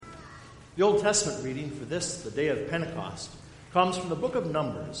The Old Testament reading for this, the day of Pentecost, comes from the book of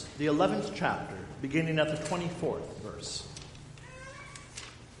Numbers, the 11th chapter, beginning at the 24th verse.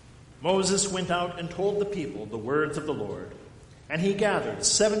 Moses went out and told the people the words of the Lord, and he gathered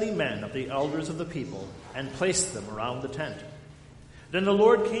 70 men of the elders of the people and placed them around the tent. Then the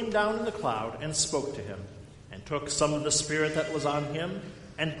Lord came down in the cloud and spoke to him, and took some of the Spirit that was on him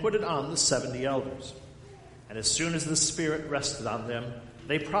and put it on the 70 elders. And as soon as the Spirit rested on them,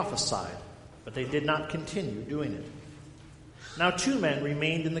 they prophesied, but they did not continue doing it. Now 2 men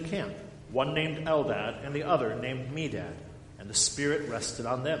remained in the camp, one named Eldad and the other named Medad, and the Spirit rested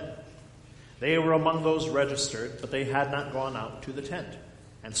on them. They were among those registered, but they had not gone out to the tent,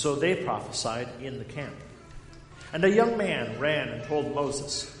 and so they prophesied in the camp. And a young man ran and told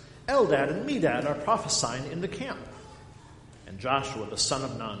Moses, Eldad and Medad are prophesying in the camp. And Joshua the son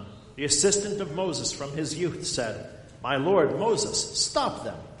of Nun, the assistant of Moses from his youth, said, My lord Moses, stop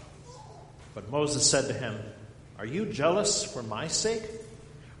them. But Moses said to him, Are you jealous for my sake?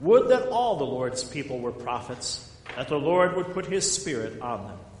 Would that all the Lord's people were prophets, that the Lord would put his Spirit on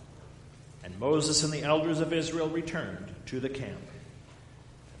them. And Moses and the elders of Israel returned to the camp.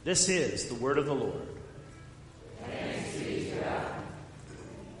 This is the word of the Lord. Thanks be to God.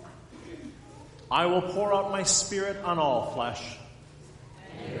 I will pour out my Spirit on all flesh.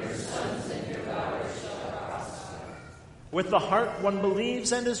 And your sons and your daughters shall prophesy. With the heart one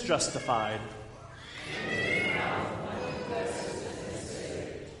believes and is justified.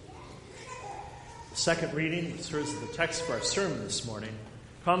 The second reading, which serves as the text for our sermon this morning,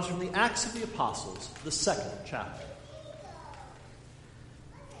 comes from the Acts of the Apostles, the 2nd chapter.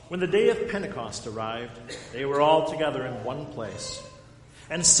 When the day of Pentecost arrived, they were all together in one place.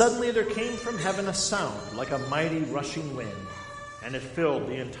 And suddenly there came from heaven a sound like a mighty rushing wind, and it filled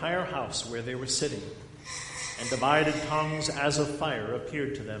the entire house where they were sitting. And divided tongues as of fire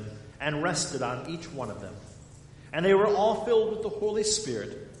appeared to them, and rested on each one of them. And they were all filled with the Holy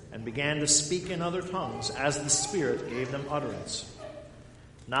Spirit, and began to speak in other tongues as the Spirit gave them utterance.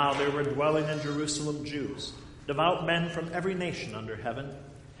 Now there were dwelling in Jerusalem Jews, devout men from every nation under heaven.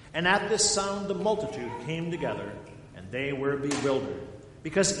 And at this sound the multitude came together, and they were bewildered,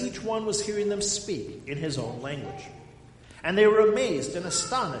 because each one was hearing them speak in his own language. And they were amazed and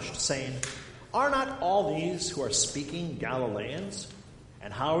astonished, saying, Are not all these who are speaking Galileans?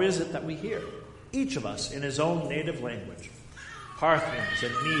 And how is it that we hear, each of us in his own native language? Parthians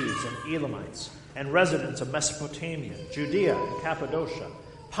and Medes and Elamites, and residents of Mesopotamia, Judea and Cappadocia,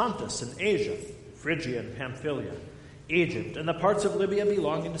 Pontus and Asia, Phrygia and Pamphylia, Egypt and the parts of Libya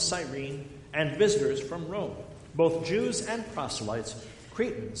belonging to Cyrene, and visitors from Rome, both Jews and proselytes,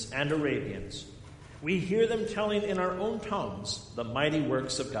 Cretans and Arabians. We hear them telling in our own tongues the mighty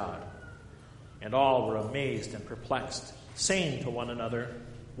works of God. And all were amazed and perplexed, saying to one another,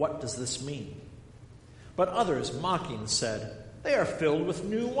 What does this mean? But others, mocking, said, They are filled with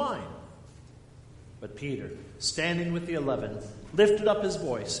new wine. But Peter, standing with the 11, lifted up his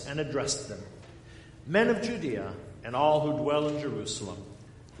voice and addressed them. Men of Judea, and all who dwell in Jerusalem,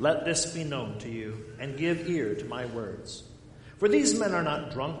 let this be known to you, and give ear to my words. For these men are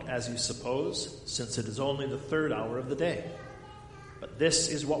not drunk, as you suppose, since it is only the 3rd hour of the day. But this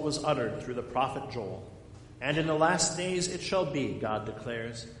is what was uttered through the prophet Joel. And in the last days it shall be, God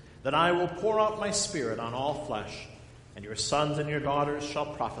declares, that I will pour out my Spirit on all flesh, and your sons and your daughters shall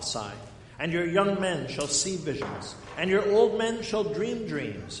prophesy, and your young men shall see visions, and your old men shall dream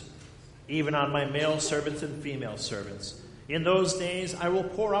dreams. Even on my male servants and female servants, in those days I will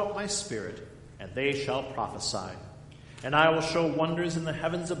pour out my Spirit, and they shall prophesy. And I will show wonders in the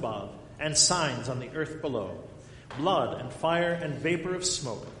heavens above, and signs on the earth below, blood and fire and vapor of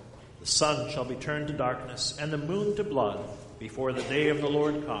smoke. The sun shall be turned to darkness, and the moon to blood, before the day of the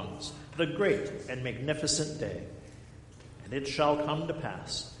Lord comes, the great and magnificent day. And it shall come to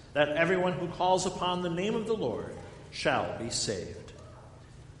pass that everyone who calls upon the name of the Lord shall be saved.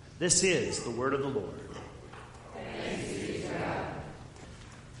 This is the word of the Lord. Thanks be to God.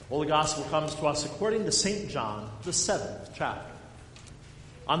 The Holy Gospel comes to us according to St. John, the 7th chapter.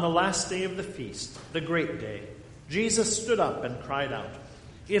 On the last day of the feast, the great day, Jesus stood up and cried out,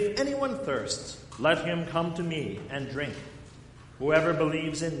 If anyone thirsts, let him come to me and drink. Whoever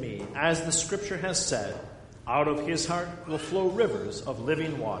believes in me, as the Scripture has said, out of his heart will flow rivers of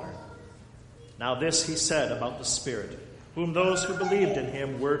living water. Now this he said about the Spirit, whom those who believed in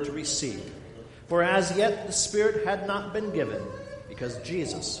him were to receive. For as yet the Spirit had not been given, because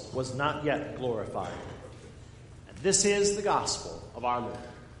Jesus was not yet glorified. And this is the gospel of our Lord.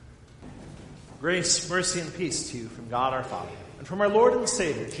 Grace, mercy, and peace to you from God our Father, and from our Lord and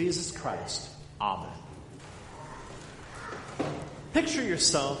Savior, Jesus Christ. Amen. Picture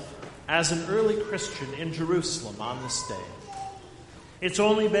yourself as an early Christian in Jerusalem on this day. It's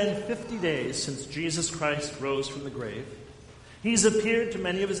only been 50 days since Jesus Christ rose from the grave. He's appeared to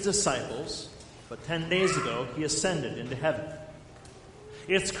many of his disciples, but 10 days ago he ascended into heaven.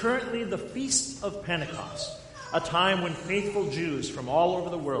 It's currently the Feast of Pentecost, a time when faithful Jews from all over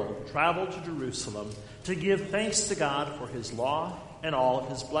the world travel to Jerusalem to give thanks to God for his law and all of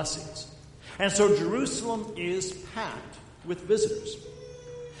his blessings. And so Jerusalem is packed with visitors.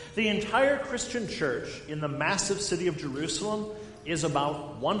 The entire Christian church in the massive city of Jerusalem is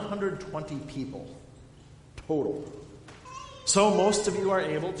about 120 people total. So most of you are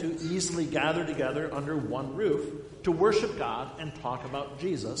able to easily gather together under one roof to worship God and talk about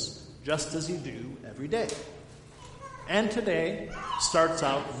Jesus, just as you do every day. And today starts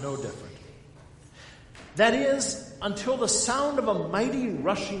out no different. That is, until the sound of a mighty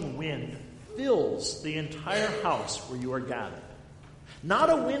rushing wind fills the entire house where you are gathered. Not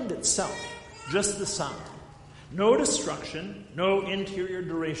a wind itself, just the sound. No destruction, no interior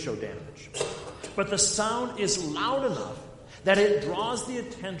derecho damage. But the sound is loud enough that it draws the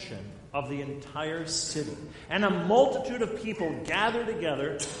attention of the entire city. And a multitude of people gather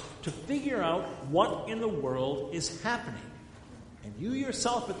together to figure out what in the world is happening. And you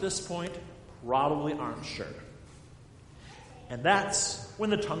yourself at this point probably aren't sure. And that's when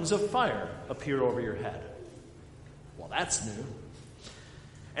the tongues of fire appear over your head. Well, that's new.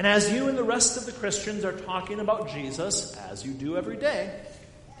 And as you and the rest of the Christians are talking about Jesus, as you do every day,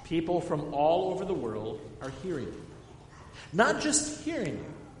 people from all over the world are hearing you. Not just hearing you,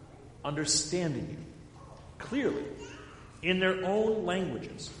 understanding you clearly in their own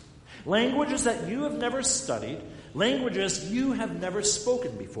languages. Languages that you have never studied, languages you have never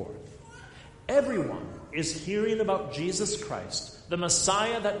spoken before. Everyone is hearing about Jesus Christ, the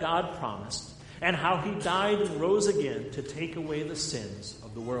Messiah that God promised, and how he died and rose again to take away the sins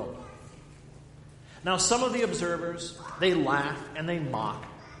of the world. Now, some of the observers, they laugh and they mock,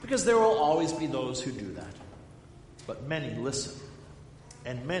 because there will always be those who do that. But many listen,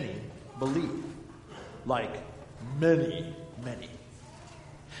 and many believe, like many, many.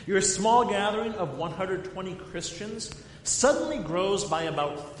 Your small gathering of 120 Christians suddenly grows by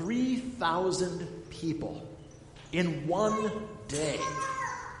about 3,000 people in one day.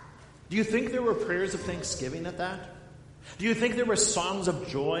 Do you think there were prayers of thanksgiving at that? Do you think there were songs of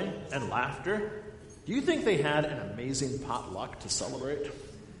joy and laughter? Do you think they had an amazing potluck to celebrate?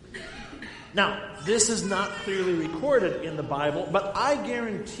 Now, this is not clearly recorded in the Bible, but I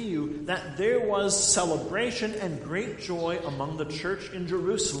guarantee you that there was celebration and great joy among the church in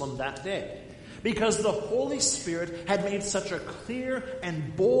Jerusalem that day, because the Holy Spirit had made such a clear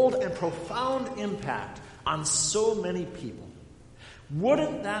and bold and profound impact on so many people.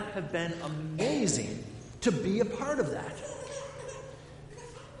 Wouldn't that have been amazing to be a part of that?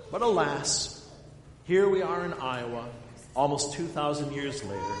 But alas, here we are in Iowa, almost 2,000 years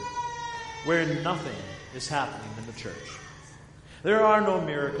later, where nothing is happening in the church. There are no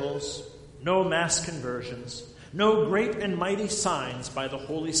miracles, no mass conversions, no great and mighty signs by the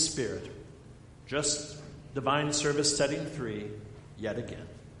Holy Spirit. Just divine service setting 3, yet again.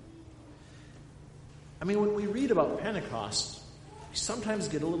 I mean, when we read about Pentecost, we sometimes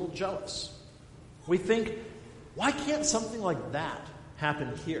get a little jealous. We think, why can't something like that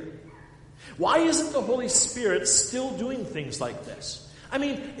happen here? Why isn't the Holy Spirit still doing things like this? I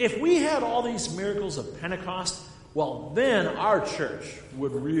mean, if we had all these miracles of Pentecost, well, then our church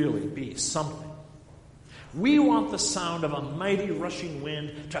would really be something. We want the sound of a mighty rushing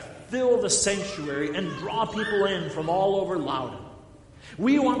wind to fill the sanctuary and draw people in from all over Lowden.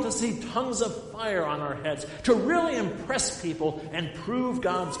 We want to see tongues of fire on our heads to really impress people and prove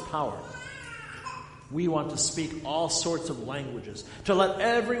God's power. We want to speak all sorts of languages to let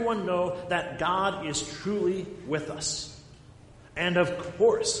everyone know that God is truly with us. And of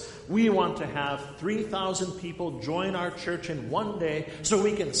course, we want to have 3,000 people join our church in one day so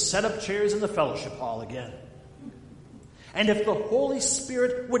we can set up chairs in the fellowship hall again. And if the Holy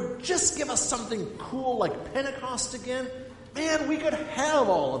Spirit would just give us something cool like Pentecost again, man, we could have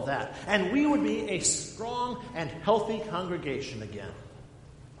all of that. And we would be a strong and healthy congregation again.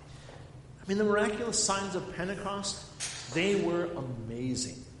 I mean, the miraculous signs of Pentecost, they were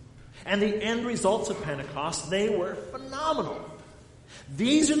amazing. And the end results of Pentecost, they were phenomenal.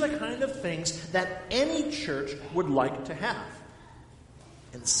 These are the kind of things that any church would like to have.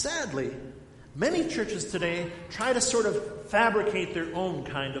 And sadly, many churches today try to sort of fabricate their own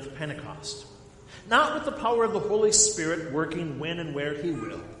kind of Pentecost. Not with the power of the Holy Spirit working when and where he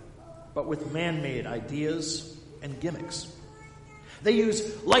will, but with man-made ideas and gimmicks. They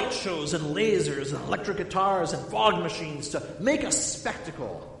use light shows and lasers and electric guitars and fog machines to make a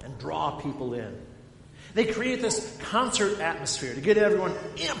spectacle and draw people in. They create this concert atmosphere to get everyone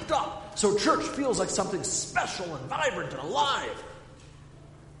amped up so church feels like something special and vibrant and alive.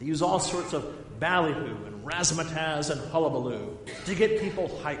 They use all sorts of ballyhoo and razzmatazz and hullabaloo to get people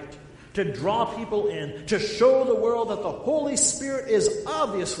hyped, to draw people in, to show the world that the Holy Spirit is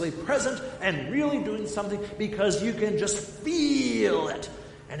obviously present and really doing something because you can just feel it.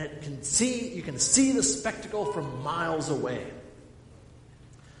 And you can see the spectacle from miles away.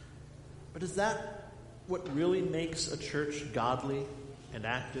 But is that what really makes a church godly and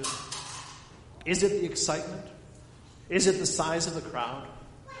active? Is it the excitement? Is it the size of the crowd?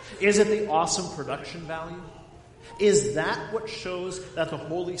 Is it the awesome production value? Is that what shows that the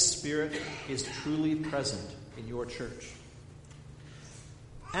Holy Spirit is truly present in your church?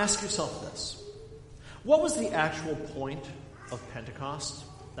 Ask yourself this. What was the actual point of Pentecost,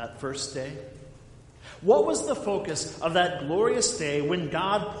 that first day? What was the focus of that glorious day when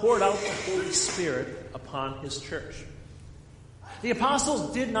God poured out the Holy Spirit upon his church? The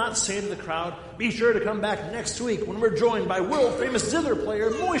apostles did not say to the crowd, "Be sure to come back next week when we're joined by world-famous zither player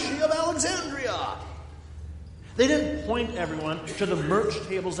Moishe of Alexandria." They didn't point everyone to the merch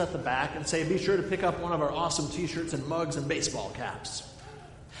tables at the back and say, "Be sure to pick up one of our awesome t-shirts and mugs and baseball caps."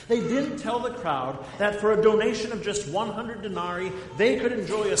 They didn't tell the crowd that for a donation of just 100 denarii, they could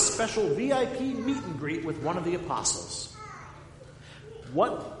enjoy a special VIP meet and greet with one of the apostles.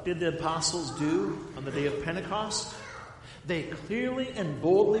 What did the apostles do on the day of Pentecost? They clearly and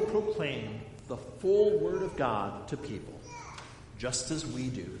boldly proclaimed the full word of God to people, just as we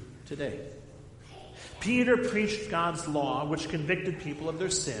do today. Peter preached God's law, which convicted people of their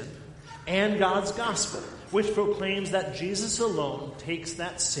sin, and God's gospel, which proclaims that Jesus alone takes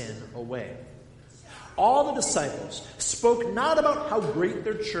that sin away. All the disciples spoke not about how great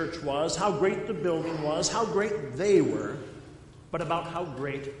their church was, how great the building was, how great they were, but about how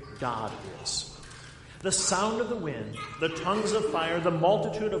great God is. The sound of the wind, the tongues of fire, the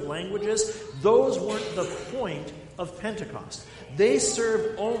multitude of languages, those weren't the point of Pentecost. They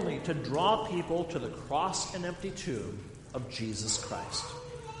served only to draw people to the cross and empty tomb of Jesus Christ.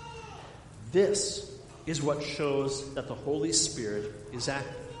 This is what shows that the Holy Spirit is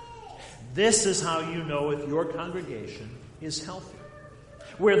active. This is how you know if your congregation is healthy.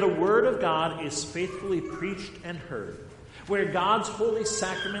 Where the Word of God is faithfully preached and heard, where God's holy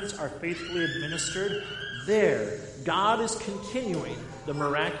sacraments are faithfully administered, there God is continuing the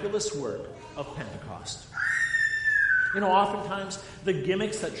miraculous work of Pentecost. Oftentimes the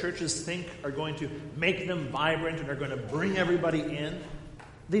gimmicks that churches think are going to make them vibrant and are going to bring everybody in,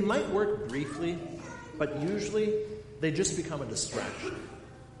 they might work briefly, but usually they just become a distraction.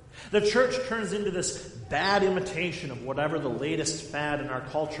 The church turns into this bad imitation of whatever the latest fad in our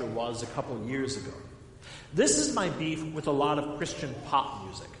culture was a couple years ago. This is my beef with a lot of Christian pop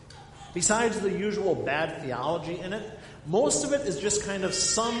music. Besides the usual bad theology in it, most of it is just kind of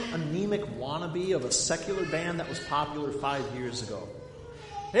some anemic wannabe of a secular band that was popular 5 years ago.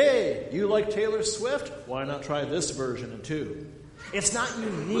 Hey, you like Taylor Swift? Why not try this version too? It's not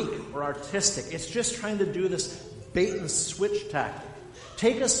unique or artistic. It's just trying to do this bait and switch tactic.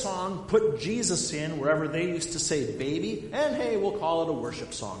 Take a song, put Jesus in wherever they used to say baby, and hey, we'll call it a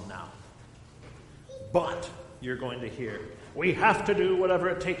worship song now. But you're going to hear, we have to do whatever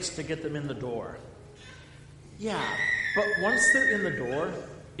it takes to get them in the door. Yeah, but once they're in the door,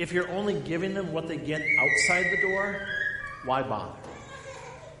 if you're only giving them what they get outside the door, why bother?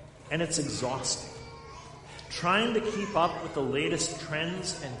 And it's exhausting. Trying to keep up with the latest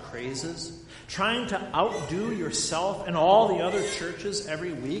trends and crazes, trying to outdo yourself and all the other churches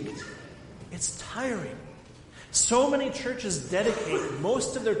every week, it's tiring. So many churches dedicate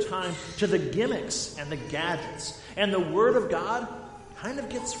most of their time to the gimmicks and the gadgets, and the Word of God kind of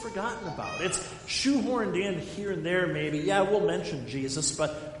gets forgotten about. It's shoehorned in here and there maybe. Yeah, we'll mention Jesus,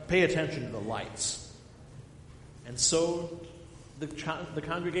 but pay attention to the lights. And so the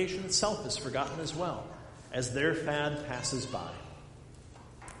congregation itself is forgotten as well, as their fad passes by.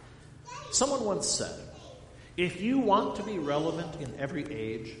 Someone once said, if you want to be relevant in every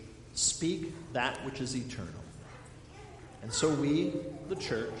age, speak that which is eternal. And so we, the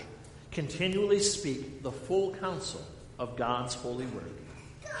church, continually speak the full counsel of God's holy word.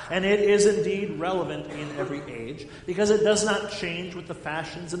 And it is indeed relevant in every age because it does not change with the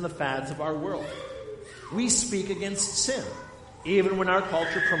fashions and the fads of our world. We speak against sin, even when our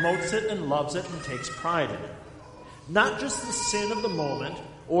culture promotes it and loves it and takes pride in it. Not just the sin of the moment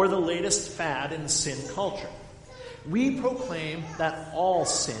or the latest fad in sin culture. We proclaim that all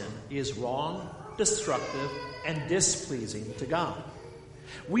sin is wrong, destructive, and displeasing to God.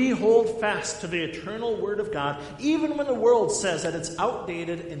 We hold fast to the eternal Word of God, even when the world says that it's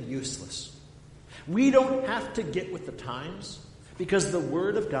outdated and useless. We don't have to get with the times, because the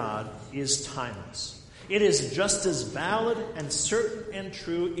Word of God is timeless. It is just as valid and certain and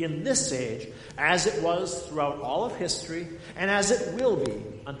true in this age as it was throughout all of history, and as it will be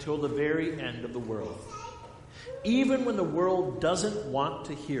until the very end of the world. Even when the world doesn't want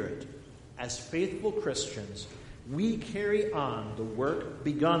to hear it, as faithful Christians, we carry on the work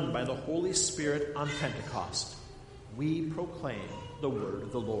begun by the Holy Spirit on Pentecost. We proclaim the word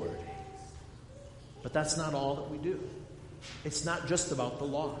of the Lord. But that's not all that we do. It's not just about the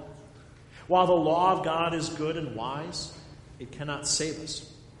law. While the law of God is good and wise, it cannot save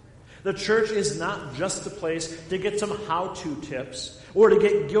us. The church is not just a place to get some how-to tips or to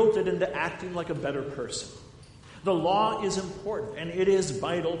get guilted into acting like a better person. The law is important and it is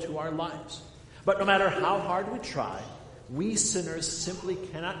vital to our lives. But no matter how hard we try, we sinners simply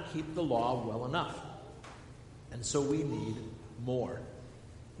cannot keep the law well enough. And so we need more.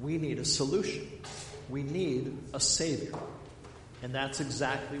 We need a solution. We need a Savior. And that's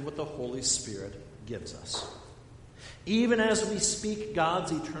exactly what the Holy Spirit gives us. Even as we speak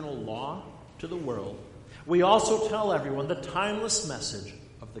God's eternal law to the world, we also tell everyone the timeless message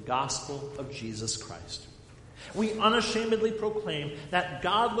of the gospel of Jesus Christ. We unashamedly proclaim that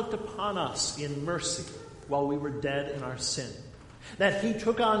God looked upon us in mercy while we were dead in our sin, that he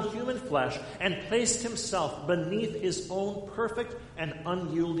took on human flesh and placed himself beneath his own perfect and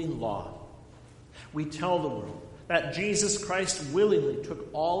unyielding law. We tell the world that Jesus Christ willingly took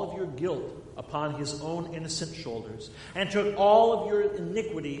all of your guilt upon his own innocent shoulders and took all of your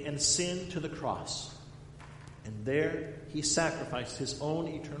iniquity and sin to the cross. And there he sacrificed his own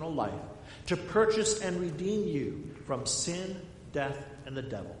eternal life to purchase and redeem you from sin, death, and the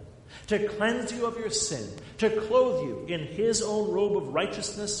devil, to cleanse you of your sin, to clothe you in his own robe of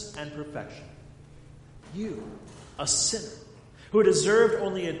righteousness and perfection. You, a sinner who deserved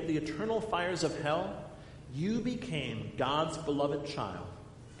only the eternal fires of hell, you became God's beloved child,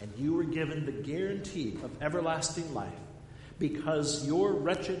 and you were given the guarantee of everlasting life because your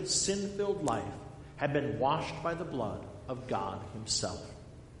wretched, sin-filled life had been washed by the blood of God himself.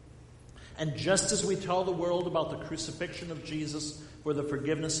 And just as we tell the world about the crucifixion of Jesus for the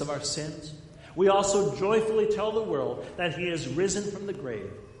forgiveness of our sins, we also joyfully tell the world that he has risen from the grave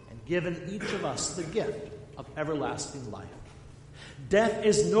and given each of us the gift of everlasting life. Death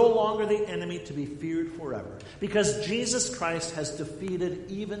is no longer the enemy to be feared forever, because Jesus Christ has defeated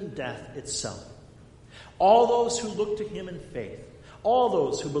even death itself. All those who look to him in faith, all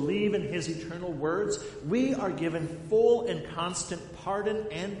those who believe in his eternal words, we are given full and constant pardon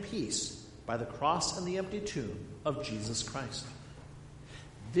and peace by the cross and the empty tomb of Jesus Christ.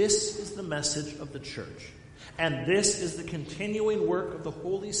 This is the message of the church, and this is the continuing work of the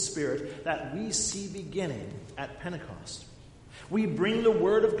Holy Spirit that we see beginning at Pentecost. We bring the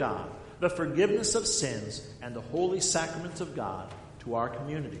Word of God, the forgiveness of sins, and the holy sacraments of God to our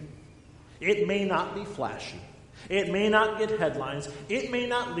community. It may not be flashy. It may not get headlines. It may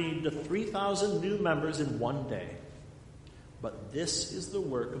not lead to 3,000 new members in one day. But this is the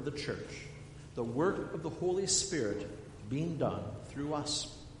work of the church, the work of the Holy Spirit being done through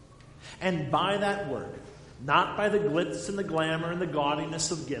us. And by that work, not by the glitz and the glamour and the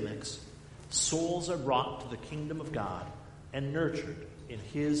gaudiness of gimmicks, souls are brought to the kingdom of God and nurtured in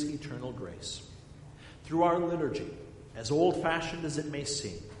his eternal grace. Through our liturgy, as old-fashioned as it may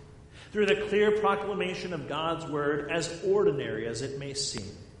seem, through the clear proclamation of God's word, as ordinary as it may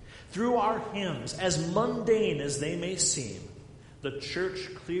seem, through our hymns, as mundane as they may seem, the church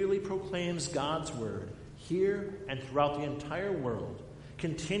clearly proclaims God's word here and throughout the entire world,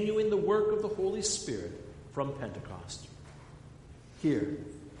 continuing the work of the Holy Spirit from Pentecost. Here,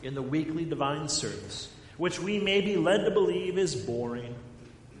 in the weekly divine service, which we may be led to believe is boring,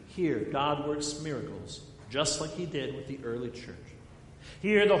 here God works miracles, just like he did with the early church.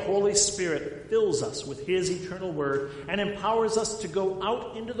 Here the Holy Spirit fills us with his eternal word and empowers us to go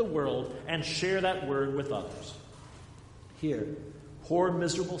out into the world and share that word with others. Here, poor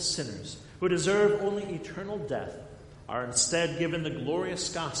miserable sinners who deserve only eternal death are instead given the glorious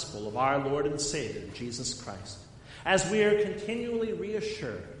gospel of our Lord and Savior, Jesus Christ, as we are continually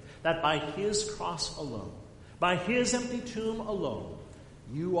reassured that by his cross alone, by his empty tomb alone,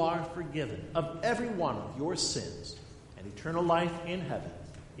 you are forgiven of every one of your sins, and eternal life in heaven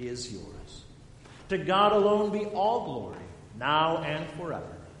is yours. To God alone be all glory, now and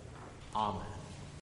forever. Amen.